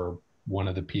in-laws or one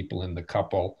of the people in the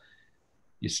couple,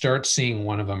 you start seeing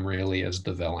one of them really as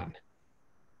the villain.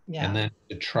 Yeah. And then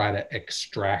to try to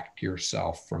extract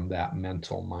yourself from that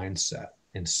mental mindset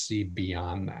and see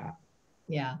beyond that.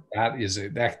 Yeah. That is,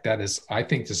 I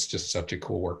think this is just such a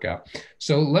cool workout.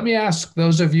 So let me ask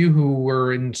those of you who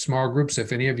were in small groups,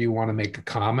 if any of you want to make a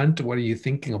comment, what are you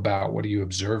thinking about? What are you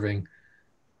observing?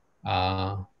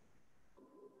 I'm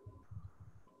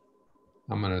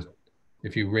going to,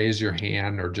 if you raise your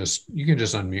hand or you can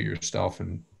just unmute yourself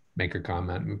and make a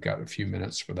comment. We've got a few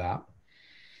minutes for that.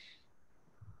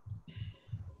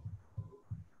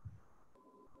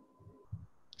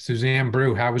 Suzanne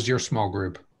Brew, how was your small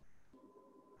group?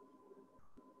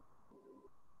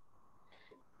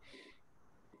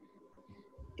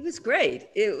 It was great.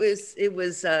 It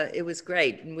was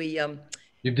great. And we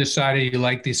you've decided you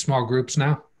like these small groups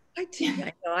now? I did.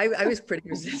 I know. I was pretty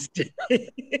resistant. You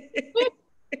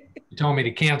told me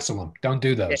to cancel them. Don't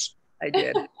do those. I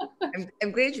did.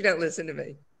 I'm glad you don't listen to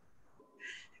me.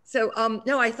 So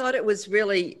no, I thought it was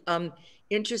really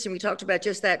interesting. We talked about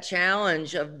just that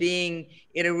challenge of being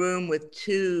in a room with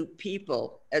two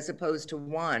people as opposed to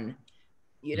one,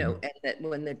 and that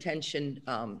when the tension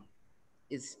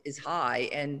is high.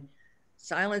 And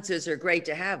silences are great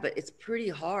to have, but it's pretty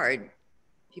hard.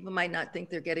 People might not think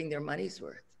they're getting their money's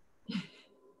worth.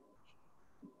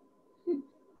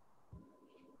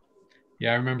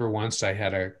 Yeah, I remember once I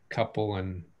had a couple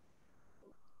and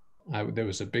there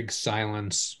was a big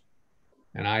silence,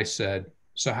 and I said,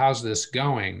 "So how's this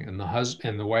going?" And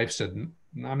the wife said,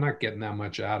 "I'm not getting that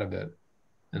much out of it."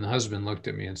 And the husband looked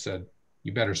at me and said,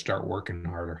 "You better start working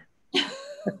harder."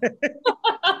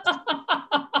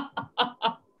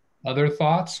 Other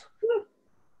thoughts?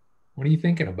 What are you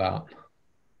thinking about?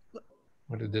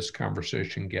 What did this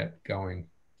conversation get going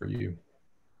for you?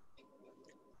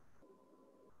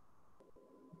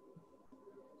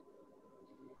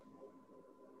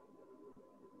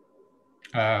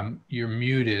 You're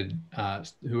muted.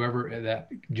 Whoever that,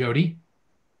 Jody?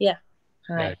 Yeah.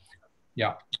 Hi.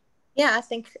 Yeah. Yeah, I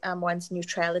think one's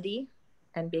neutrality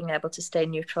and being able to stay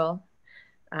neutral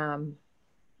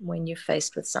when you're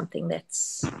faced with something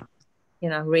that's,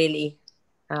 really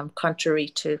contrary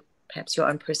to perhaps your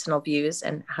own personal views,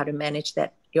 and how to manage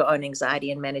that, your own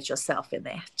anxiety, and manage yourself in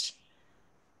that.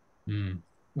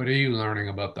 What are you learning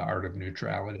about the art of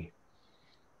neutrality?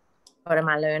 What am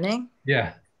I learning?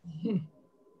 Yeah.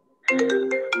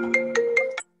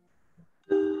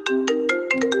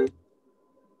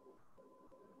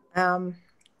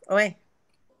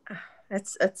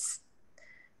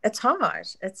 It's hard.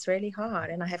 It's really hard,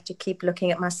 and I have to keep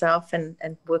looking at myself and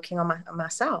working on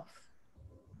myself,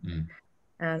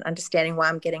 and understanding why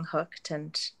I'm getting hooked,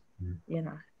 and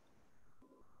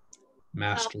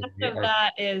Master. How much of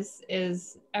that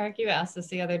is Erik, you asked this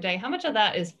the other day, how much of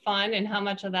that is fun and how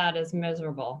much of that is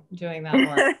miserable doing that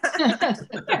work?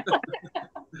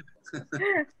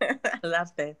 I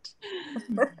love it.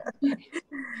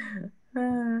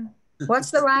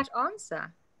 What's the right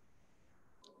answer?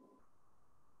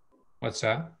 What's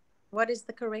that? What is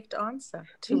the correct answer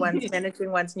to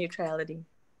managing one's neutrality?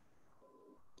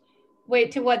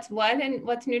 Wait, to what's what and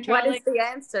what's neutrality? What is the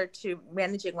answer to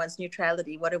managing one's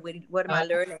neutrality? What am I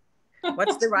learning?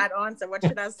 What's the right answer? What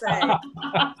should I say?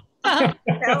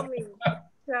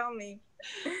 Tell me.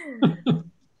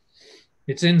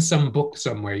 It's in some book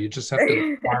somewhere. You just have to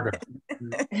look harder.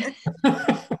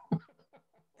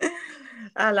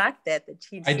 I like that.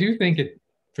 I do think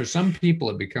for some people,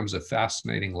 it becomes a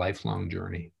fascinating lifelong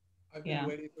journey. I've been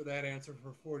waiting for that answer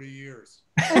for 40 years.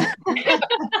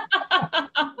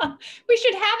 We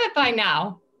should have it by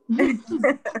now.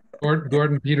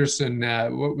 Gordon Peterson,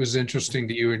 what was interesting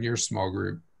to you in your small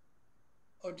group?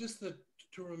 Oh, just to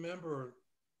remember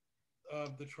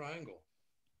the triangle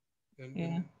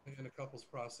in a couple's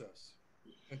process,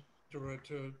 and to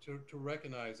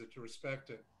recognize it, to respect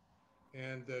it,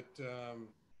 and that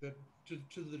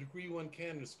to the degree one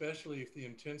can, especially if the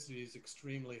intensity is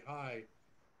extremely high,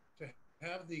 to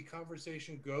have the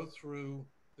conversation go through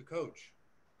the coach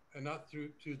and not through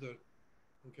to the,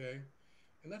 okay?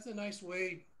 And that's a nice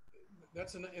way,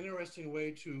 that's an interesting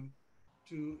way to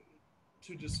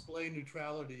display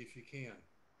neutrality if you can.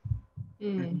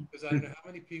 Because I don't know how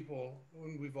many people,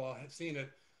 when we've all seen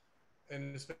it,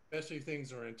 and especially if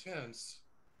things are intense,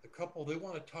 the couple, they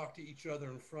want to talk to each other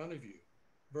in front of you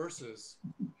versus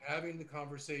having the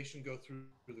conversation go through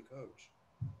the coach.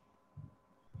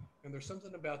 And there's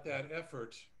something about that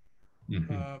effort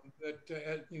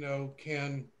that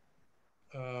can,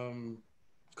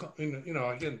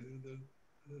 again,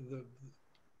 the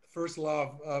first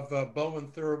law of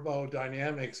Bowen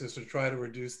thermodynamics is to try to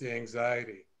reduce the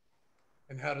anxiety.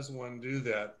 And how does one do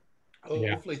that?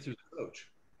 Hopefully through the coach.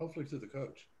 Hopefully through the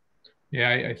coach. Yeah,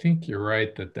 I think you're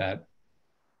right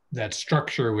that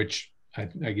structure, which I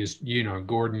guess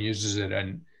Gordon uses it,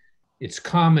 and it's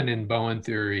common in Bowen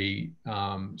theory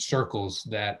circles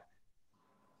that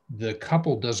the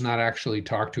couple does not actually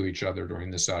talk to each other during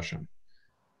the session,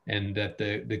 and that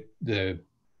the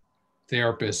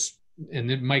therapist,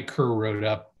 and Mike Kerr wrote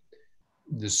up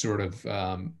this sort of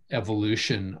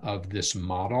evolution of this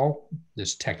model,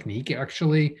 this technique,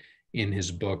 actually, in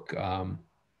his book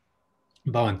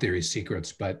Bowen Theory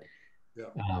Secrets. But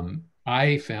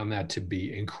I found that to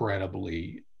be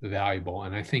incredibly valuable,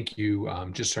 and I think you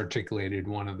just articulated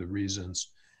one of the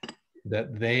reasons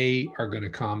that they are going to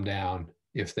calm down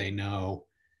if they know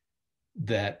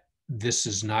that this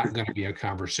is not going to be a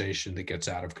conversation that gets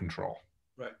out of control.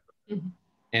 Right.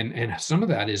 And some of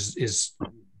that is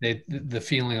the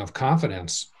feeling of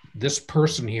confidence. This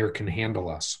person here can handle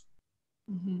us.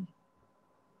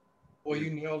 Well, you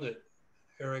nailed it,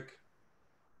 Erik.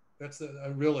 That's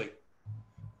really,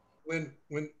 when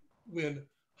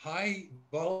high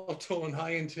volatile and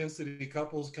high intensity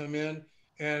couples come in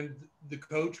and the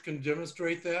coach can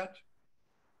demonstrate that,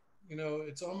 you know,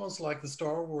 it's almost like the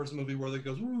Star Wars movie where it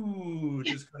goes, ooh, it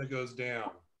just kind of goes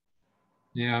down.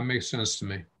 Yeah, it makes sense to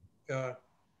me. Yeah.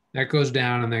 That goes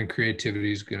down, and then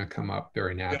creativity is going to come up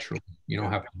very naturally. Yeah. You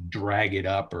don't have to drag it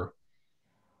up. Or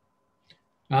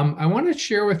I want to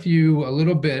share with you a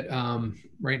little bit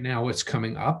right now what's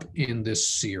coming up in this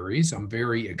series. I'm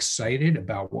very excited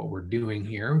about what we're doing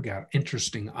here. We've got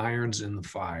interesting irons in the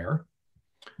fire.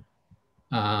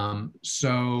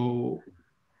 So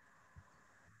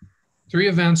 3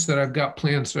 events that I've got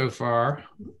planned so far.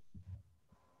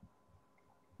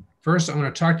 First, I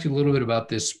want to talk to you a little bit about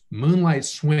this Moonlight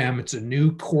Swim. It's a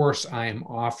new course I am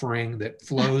offering that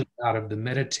flows out of the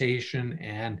meditation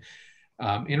and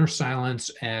inner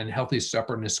silence and healthy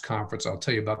separateness conference. I'll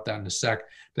tell you about that in a sec.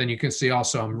 Then you can see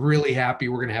also, I'm really happy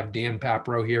we're going to have Dan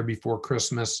Papro here before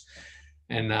Christmas.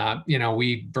 And, you know,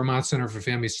 Vermont Center for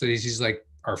Family Studies, he's like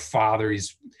our father.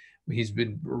 He's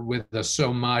been with us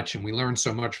so much, and we learned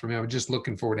so much from him. I'm just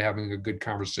looking forward to having a good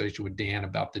conversation with Dan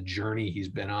about the journey he's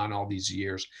been on all these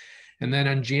years. And then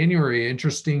in January,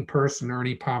 interesting person,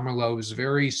 Ernie Pomerleau, is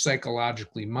very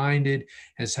psychologically minded,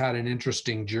 has had an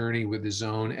interesting journey with his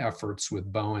own efforts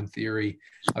with Bowen theory,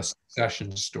 a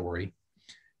succession story.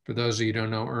 For those of you who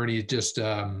don't know, Ernie is just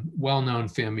a well-known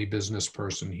family business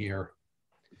person here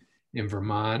in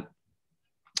Vermont.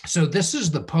 So this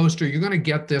is the poster. You're going to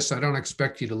get this. I don't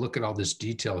expect you to look at all this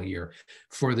detail here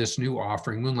for this new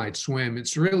offering, Moonlight Swim.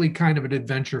 It's really kind of an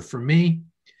adventure for me.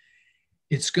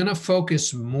 It's going to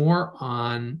focus more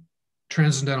on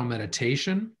transcendental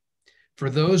meditation.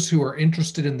 For those who are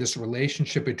interested in this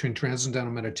relationship between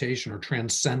transcendental meditation or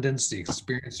transcendence, the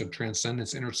experience of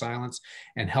transcendence, inner silence,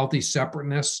 and healthy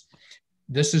separateness,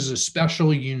 this is a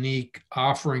special, unique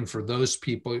offering for those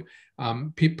people.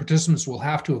 Participants will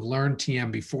have to have learned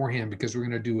TM beforehand, because we're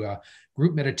going to do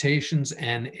group meditations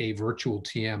and a virtual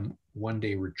TM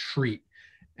one-day retreat.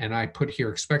 And I put here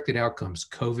expected outcomes,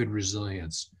 COVID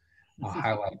resilience. I'll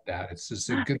highlight that. It's just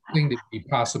a good thing to be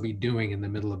possibly doing in the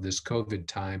middle of this COVID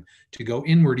time, to go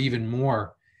inward even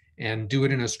more and do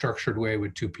it in a structured way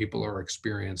with 2 people who are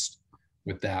experienced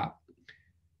with that.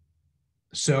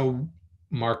 So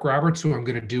Mark Roberts, who I'm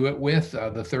going to do it with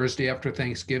the Thursday after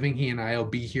Thanksgiving, he and I will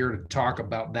be here to talk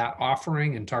about that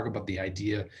offering and talk about the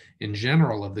idea in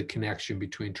general of the connection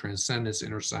between transcendence,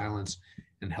 inner silence,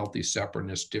 and healthy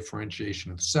separateness,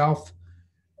 differentiation of self.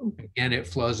 Again, it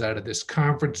flows out of this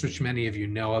conference, which many of you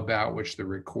know about, which the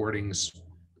recordings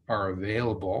are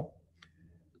available.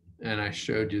 And I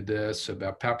showed you this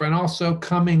about Pepper, and also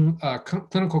coming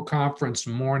clinical conference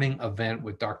morning event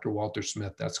with Dr. Walter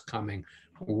Smith. That's coming.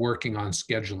 We're working on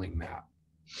scheduling that,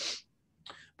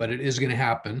 but it is going to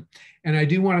happen. And I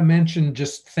do want to mention,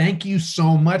 just thank you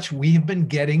so much. We have been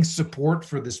getting support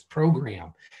for this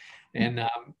program, and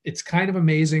it's kind of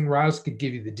amazing. Roz could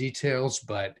give you the details,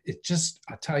 but it just,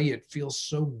 I'll tell you, it feels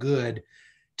so good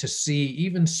to see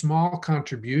even small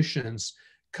contributions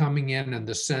coming in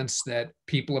the sense that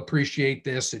people appreciate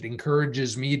this. It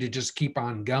encourages me to just keep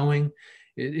on going.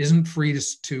 It isn't free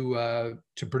to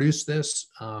produce this.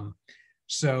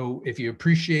 So if you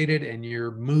appreciate it and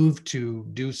you're moved to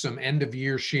do some end of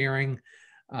year sharing,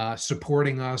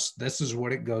 supporting us, this is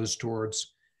what it goes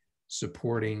towards: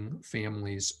 supporting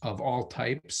families of all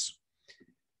types.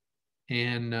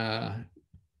 And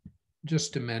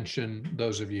just to mention,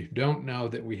 those of you who don't know,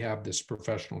 that we have this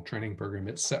professional training program.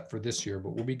 It's set for this year, but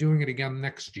we'll be doing it again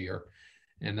next year.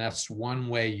 And that's one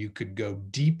way you could go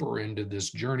deeper into this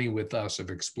journey with us of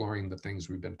exploring the things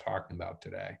we've been talking about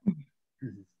today.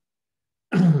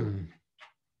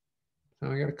 So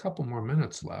I got a couple more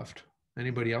minutes left.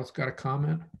 Anybody else got a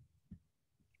comment?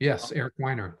 Yes, Eric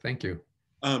Weiner, thank you.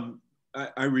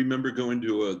 I remember going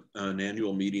to an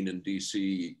annual meeting in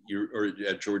DC or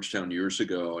at Georgetown years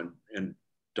ago, and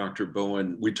Dr.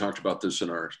 Bowen, we talked about this in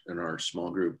our small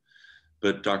group,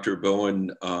 but Dr.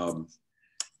 Bowen,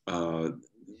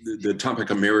 the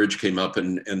topic of marriage came up,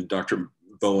 and Dr.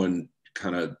 Bowen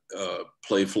kind of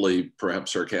playfully,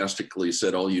 perhaps sarcastically,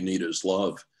 said, "All you need is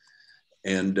love."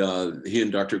 And he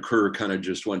and Dr. Kerr kind of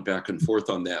just went back and forth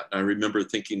on that. And I remember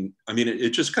thinking, I mean,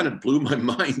 it just kind of blew my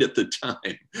mind at the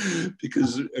time,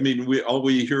 because I mean, all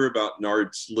we hear about in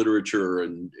arts, literature,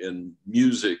 and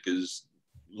music is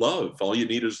love. All you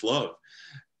need is love.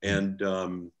 And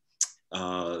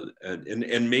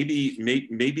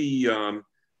maybe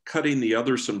cutting the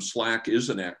other some slack is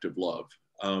an act of love.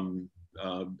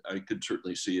 I could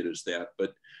certainly see it as that,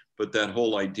 but that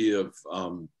whole idea of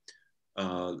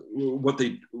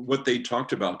what they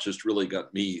talked about just really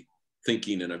got me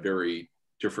thinking in a very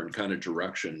different kind of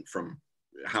direction from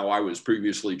how I was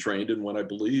previously trained and what I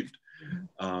believed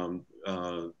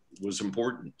was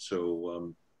important.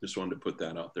 So just wanted to put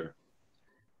that out there.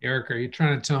 Erik, are you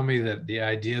trying to tell me that the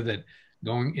idea that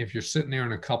if you're sitting there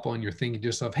in a couple and you're thinking to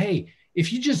yourself, hey,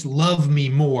 if you just love me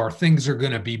more, things are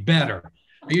going to be better.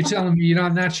 Are you telling me you're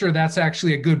not sure that's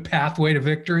actually a good pathway to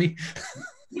victory?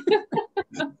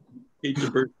 Hate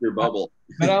to burst your bubble.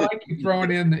 But I like you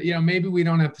throwing in that, maybe we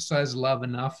don't emphasize love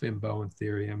enough in Bowen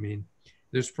theory. I mean,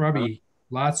 there's probably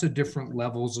lots of different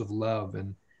levels of love.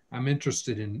 And I'm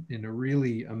interested in a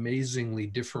really amazingly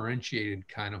differentiated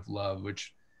kind of love,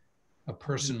 which a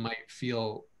person might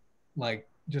feel like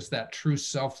just that true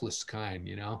selfless kind,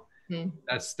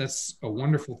 That's a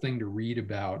wonderful thing to read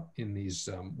about in these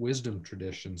wisdom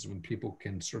traditions, when people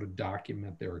can sort of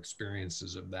document their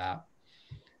experiences of that,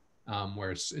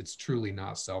 where it's truly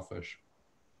not selfish.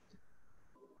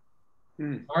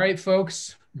 All right,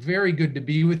 folks, very good to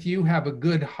be with you. Have a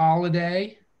good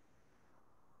holiday.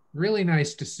 Really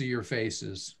nice to see your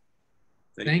faces.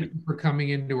 Thank you for coming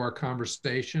into our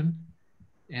conversation.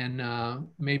 And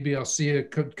maybe I'll see you.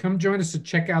 Come join us to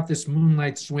check out this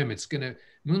Moonlight Swim.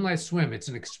 Moonlight Swim, it's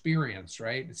an experience,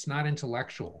 right? It's not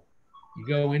intellectual. You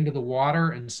go into the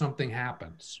water and something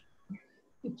happens.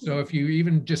 So if you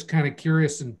even just kind of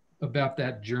curious about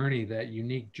that journey, that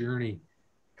unique journey,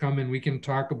 come and we can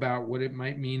talk about what it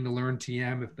might mean to learn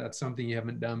TM if that's something you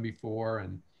haven't done before,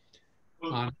 and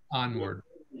onward.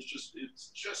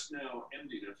 It's just now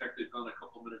ending. In fact, they've gone a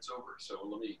couple minutes over. So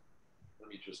let me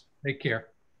just take care.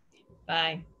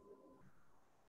 Bye.